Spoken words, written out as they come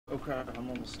crap, I'm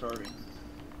almost starving.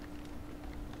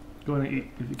 Go in and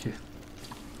eat if you can.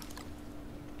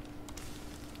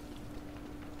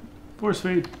 Force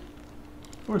feed.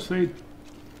 Force feed.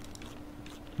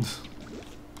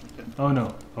 Oh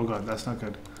no. Oh god, that's not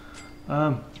good.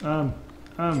 I'm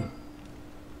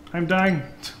dying.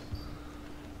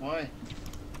 Why?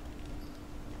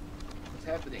 What's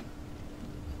happening?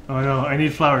 Oh no, I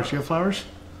need flowers. You have flowers?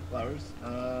 Flowers?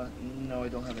 No, I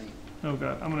don't have any. Oh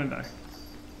god, I'm gonna die.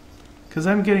 Cause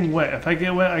I'm getting wet. If I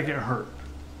get wet, I get hurt.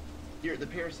 You're the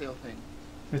parasail thing.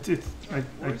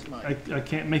 Where's mine? I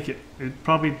can't make it. It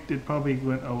probably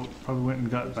went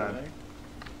and got bad.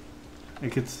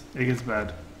 It gets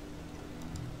bad.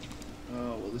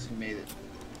 Oh, well, at least we made it.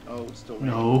 Oh, it's still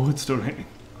raining. No, it's still raining.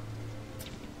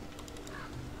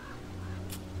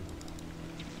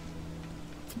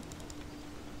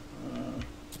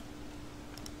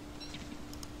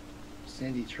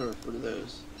 Sandy turf, what are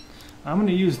those? I'm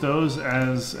gonna use those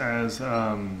as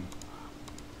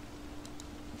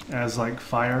like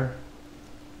fire.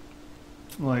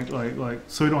 Like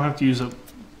so we don't have to use up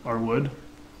our wood.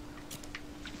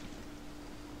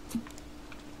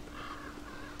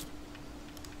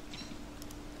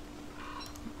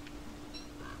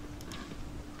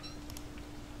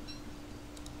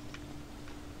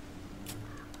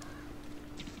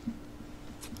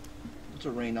 What's a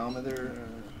rainometer?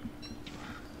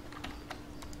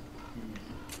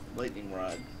 Lightning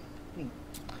rod.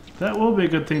 That will be a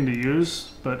good thing to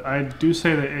use, but I do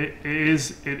say that it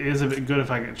is a bit good if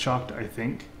I get shocked, I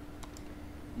think.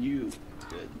 You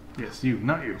did. Yes, you,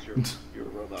 not you. You're a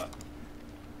robot.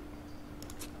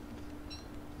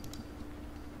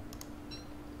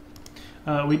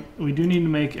 We do need to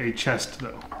make a chest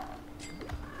though.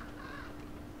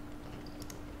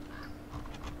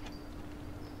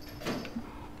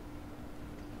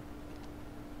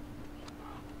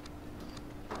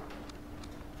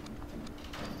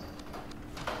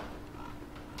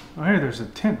 Oh, here, there's a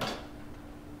tent.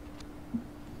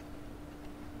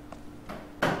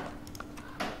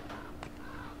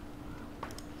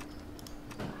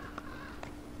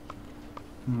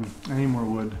 I need more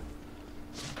wood.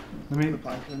 What do the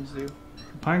pine cones do?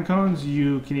 Pine cones,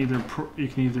 you can either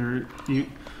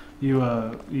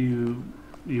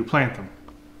you plant them.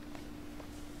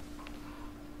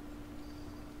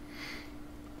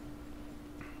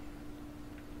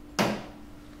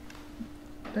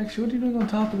 Actually, what are you doing on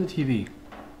top of the TV?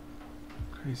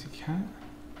 Crazy cat.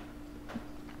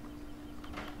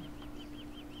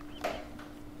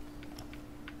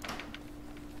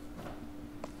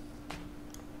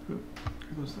 Oop,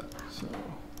 here goes that. So,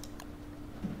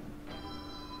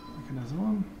 make another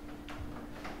one.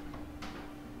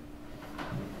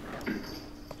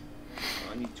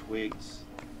 I need twigs.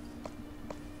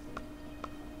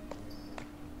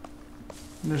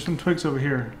 And there's some twigs over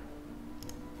here.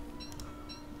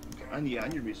 I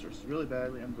need resources really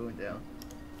badly. I'm going down.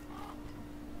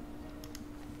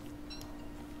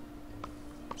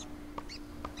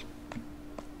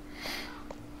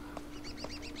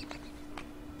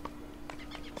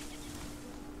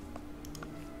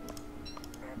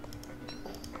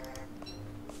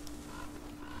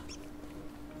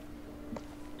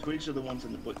 Twigs are the ones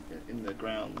in the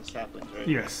ground, the saplings, right?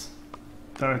 Yes,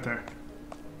 that right there.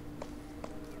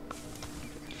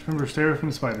 Just remember, stay away from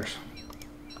the spiders.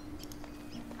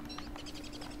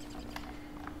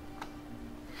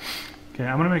 Okay,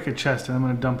 I'm gonna make a chest and I'm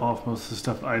gonna dump off most of the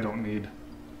stuff I don't need.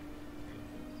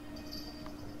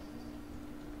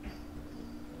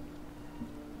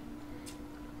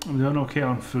 I'm doing okay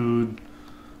on food.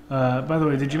 By the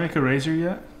way, did you make a razor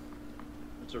yet?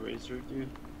 What's a razor, dude?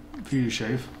 For you to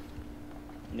shave?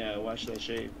 No, why should I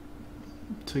shave?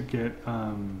 To get,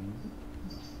 something,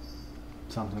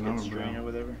 I don't remember. Strain or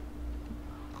whatever?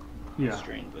 Yeah.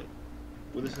 Strain, but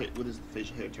what does the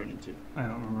facial hair turn into? I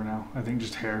don't remember now. I think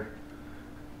just hair.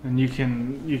 And you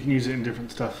can use it in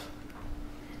different stuff.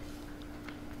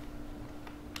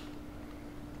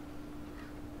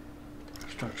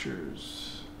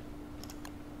 Structures.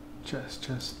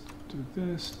 Chest, do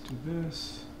this, do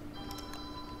this.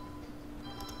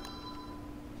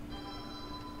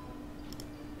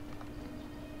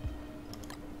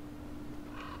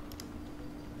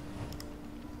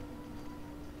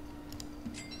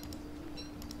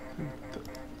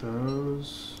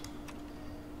 Those.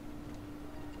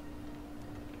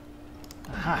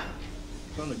 Aha!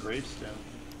 It's on the gravestone.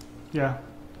 Yeah,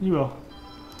 you will.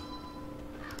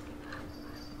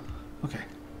 Okay.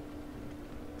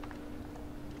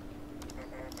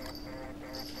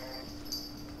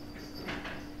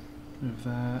 Move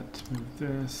that, move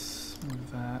this,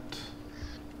 move that.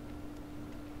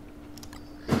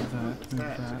 Move that, What's move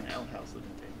that? It's that. like an outhouse looking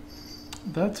thing.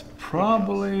 That's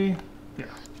probably, yeah.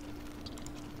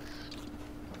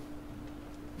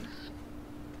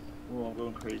 Oh, I'm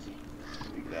going crazy.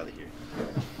 Let me get out of here.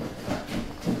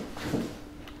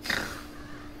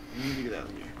 I need to get out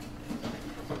of here.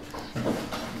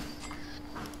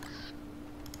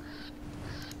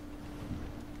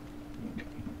 Okay.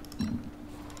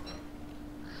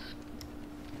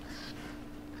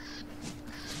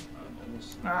 I'm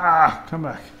almost Ah, come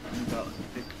back. about a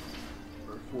fifth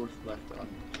or fourth left on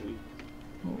food.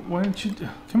 Why don't you,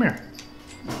 come here.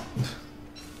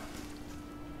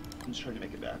 I'm just trying to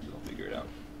make it back, so I'll figure it out.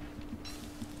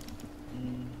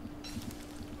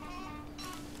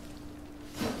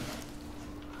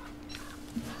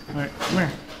 Alright, come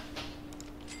here.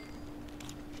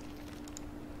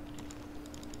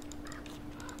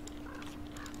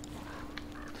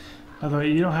 By the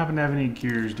way, you don't happen to have any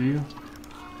gears, do you?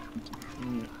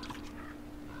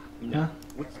 No. Huh?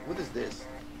 What is this?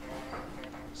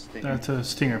 Stinger. That's a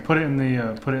stinger. Put it in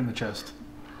the chest.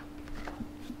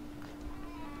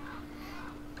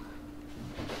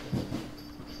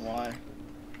 Why?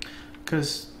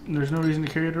 Because there's no reason to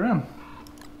carry it around.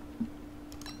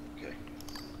 Okay.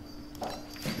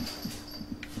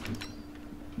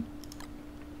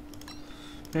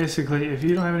 Basically, if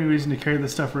you don't have any reason to carry the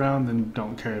stuff around, then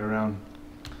don't carry it around.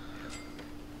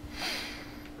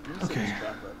 I'm gonna set Okay. this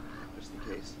trap up, just in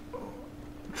case.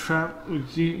 Trap.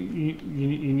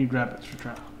 You need rabbits for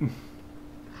trap.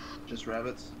 Just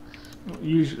rabbits?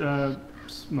 Usually,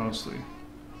 mostly.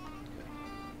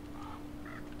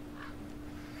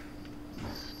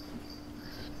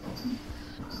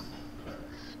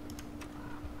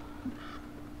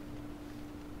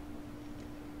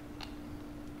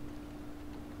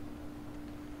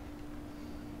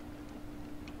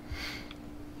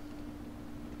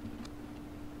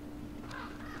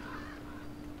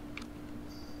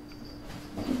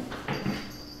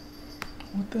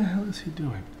 What the hell is he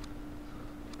doing?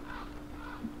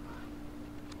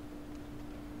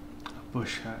 A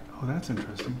bush hat. Oh, that's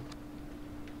interesting.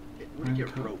 Where do you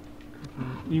get Raincoat. rope?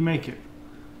 You make it.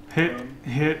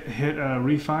 Hit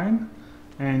refine,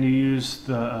 and you use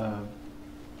the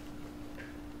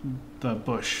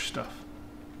bush stuff.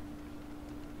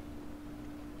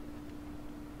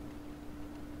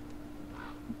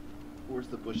 Where's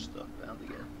the bush stuff found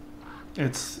again?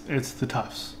 It's the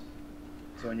tufts.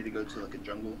 So I need to go to like a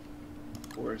jungle,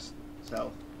 forest,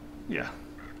 south, Yeah.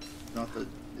 not the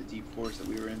deep forest that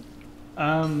we were in.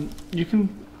 You can.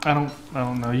 I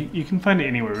don't know. You can find it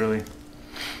anywhere really.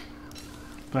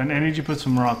 But I need you to put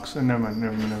some rocks. Never mind.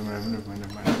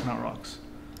 Not rocks.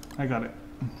 I got it.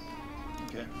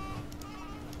 Okay.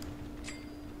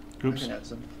 Oops. I can add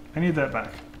some. I need that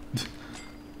back.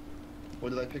 What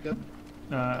did I pick up?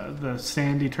 The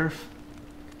sandy turf.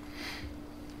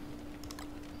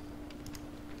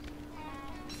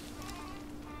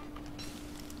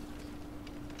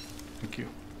 Thank you.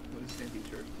 What does sandy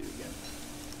turf do again?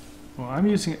 Well, I'm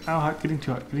using it. Ow, hot. Getting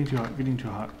too hot. Getting too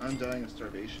hot. I'm dying of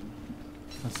starvation.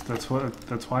 That's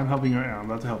why I'm helping you right now. I'm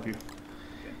about to help you.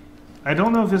 I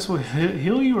don't know if this will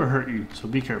heal you or hurt you, so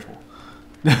be careful.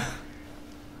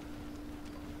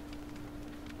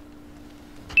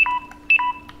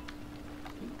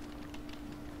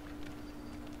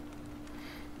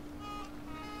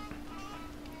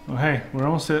 Well, hey, we're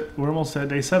almost at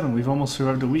day 7. We've almost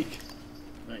survived a week.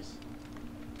 Nice.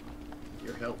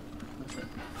 Your help.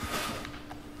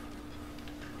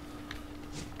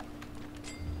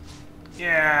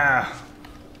 Yeah.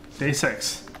 Day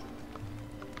 6.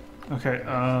 Okay.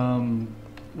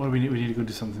 What do we need? We need to go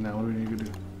do something now. What do we need to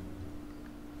go do?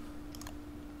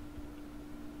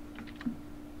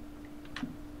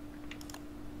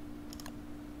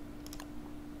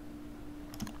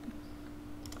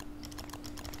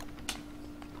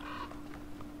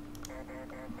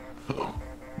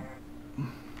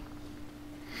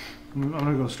 I'm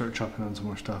gonna go start chopping on some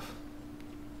more stuff.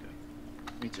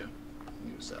 Me too.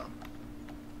 You sell.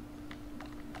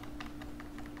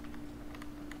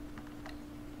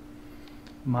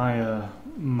 My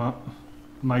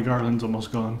garland's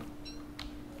almost gone.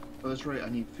 Oh, that's right. I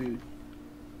need food.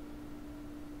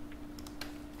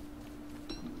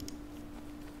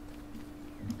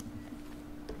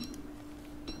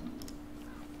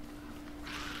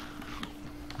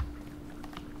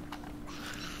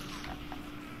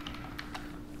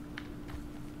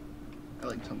 I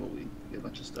like tumbleweed. Get a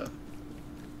bunch of stuff.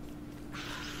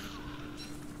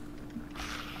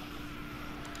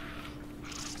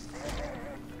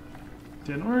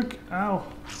 Didn't work. Ow.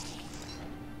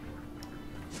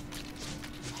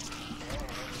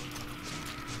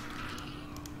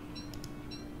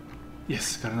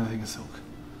 Yes, got another thing of silk.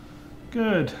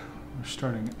 Good. We're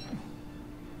starting it.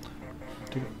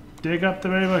 Dig up the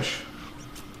berry bush.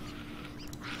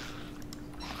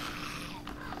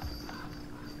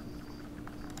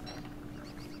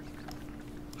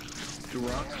 Do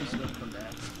rocks and stuff come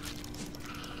back?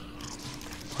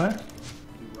 What?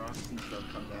 Do rocks and stuff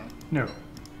come back? No. So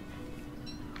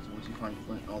once you find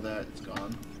flint and all that, it's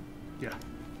gone. Yeah.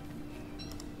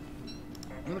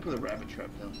 I'm gonna look for the rabbit trap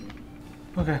down here.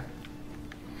 Okay.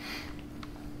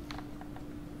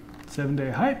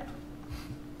 7-day hype.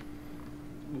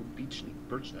 Ooh,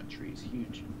 birch nut tree is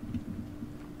huge.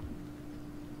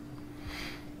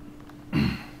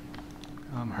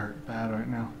 I'm hurt bad right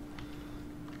now.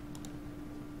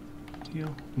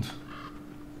 Heal.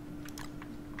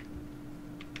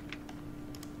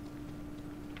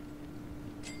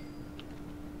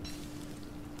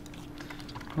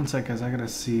 One sec, guys. I gotta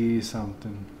see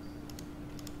something.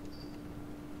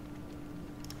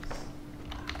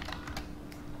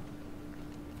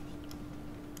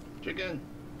 Chicken.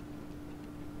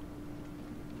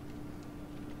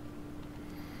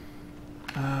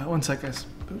 One sec, guys.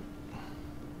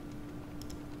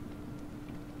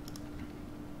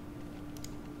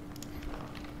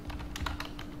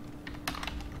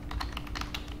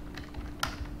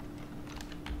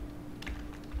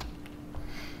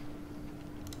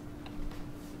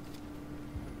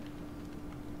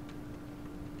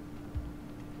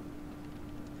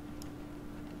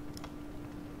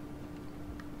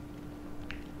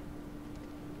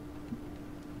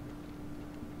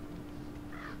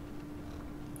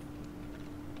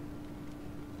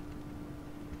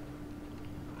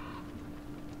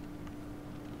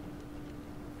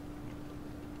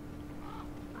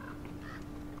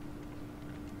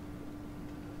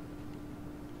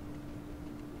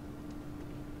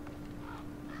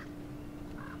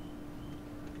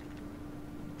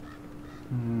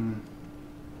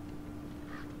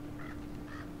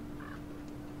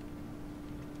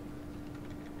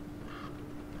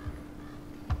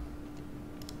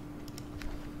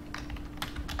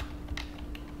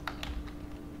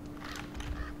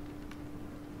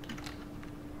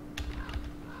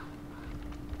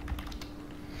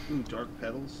 Ooh, dark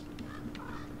petals.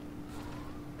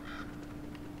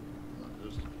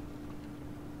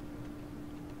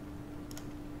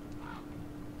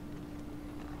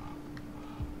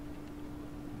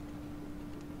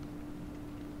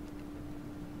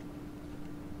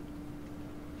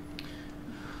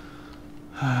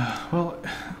 Well,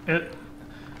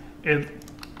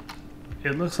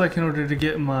 it looks like in order to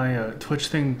get my Twitch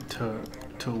thing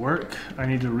to work, I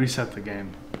need to reset the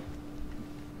game.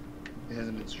 It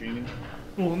hasn't been streaming?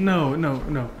 Well,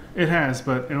 no. It has,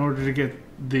 but in order to get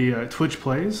the Twitch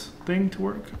Plays thing to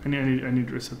work, I need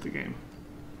to reset the game.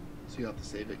 So you'll have to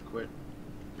save it, quit?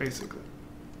 Basically.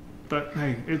 But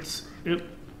hey, it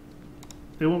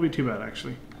won't be too bad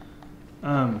actually.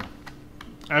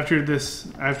 After this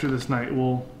night,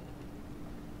 we'll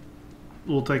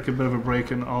take a bit of a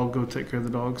break and I'll go take care of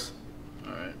the dogs.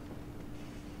 All right.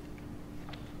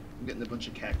 I'm getting a bunch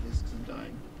of cactus because I'm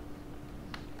dying.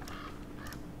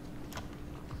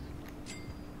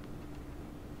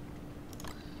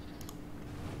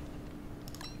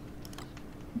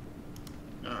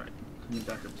 All right, coming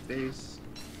back up to base.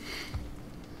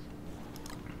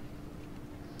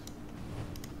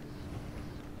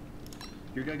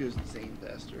 Your guy goes insane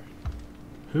faster.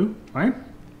 Who? Mine?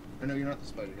 Or no, you're not the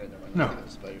spider guy. Never mind. No. I'm the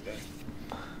spider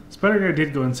guy. Spider guy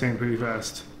did go insane pretty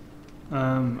fast.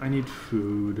 I need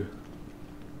food.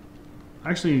 I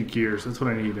actually need gears. That's what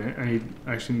I need. I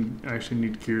actually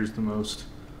need gears the most.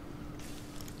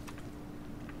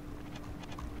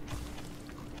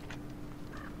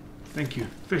 Thank you,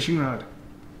 fishing rod.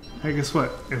 Hey, guess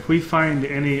what? If we find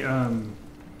any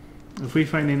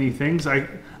things, I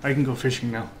can go fishing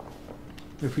now.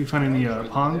 If we find any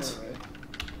ponds, There, right?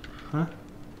 huh?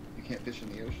 You can't fish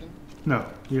in the ocean? No,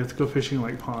 you have to go fishing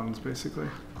like ponds, basically.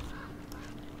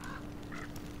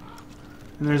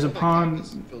 And there's a Oh, that pond.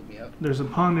 cactus filled me up. There's a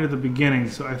pond near the beginning,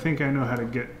 so I think I know how to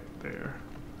get there.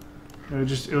 It'll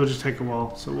just take a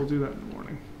while, so we'll do that in the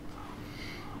morning.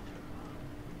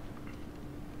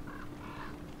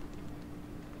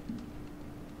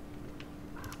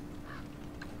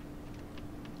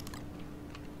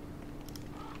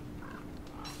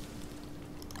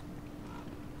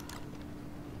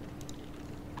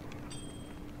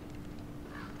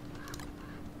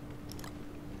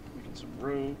 Making some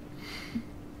rope.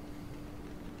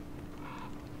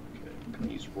 Okay, I'm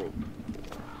gonna use rope.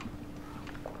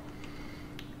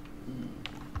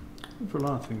 For a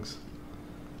lot of things.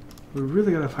 We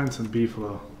really gotta find some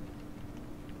beefalo.